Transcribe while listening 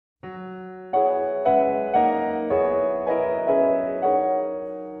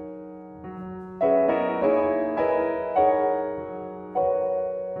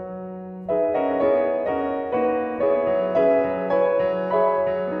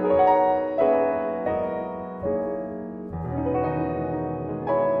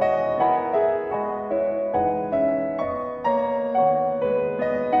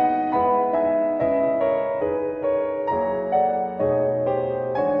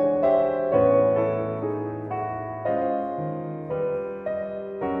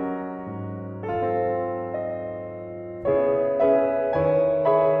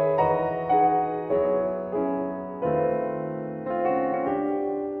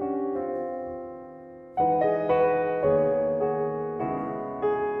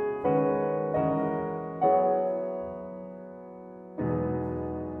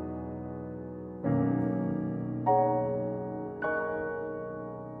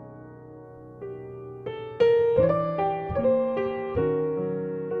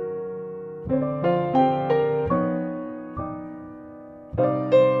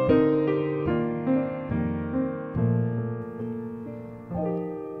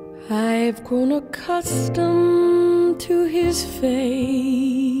I've grown accustomed to his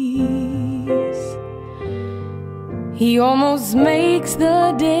face. He almost makes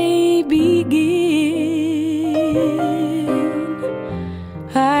the day begin.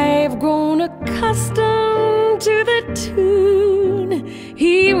 I've grown accustomed to the tune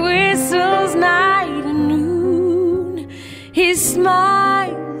he whistles night and noon. His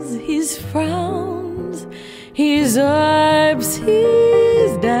smiles, his frowns, his ups,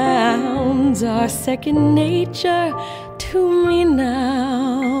 his downs are second nature to me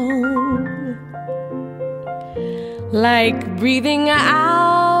now. Like breathing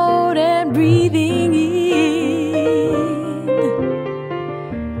out and breathing in.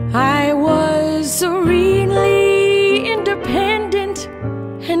 I was serenely independent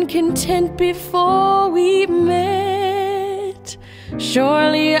and content before we met.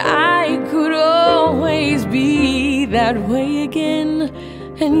 Surely I could always be that way again,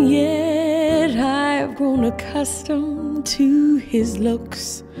 and yet I've grown accustomed to his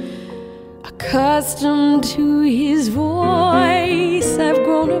looks, accustomed to his voice. I've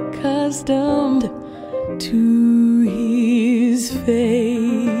grown accustomed to his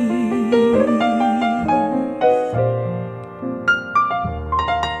face.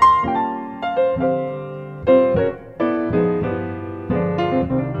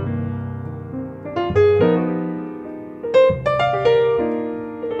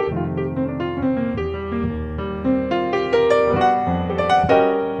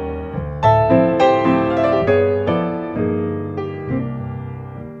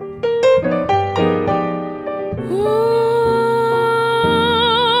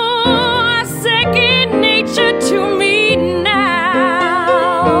 To me now,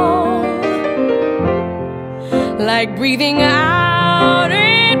 like breathing out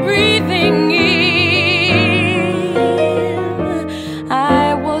and breathing in.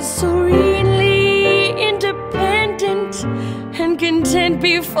 I was serenely independent and content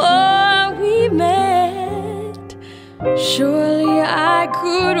before we met. Surely I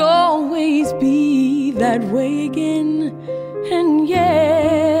could always be that way again, and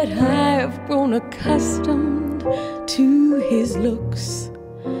yet I've grown accustomed to his looks,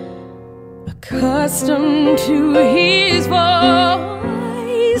 accustomed to his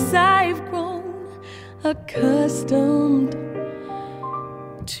voice. I've grown accustomed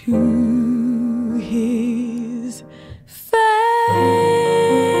to his face.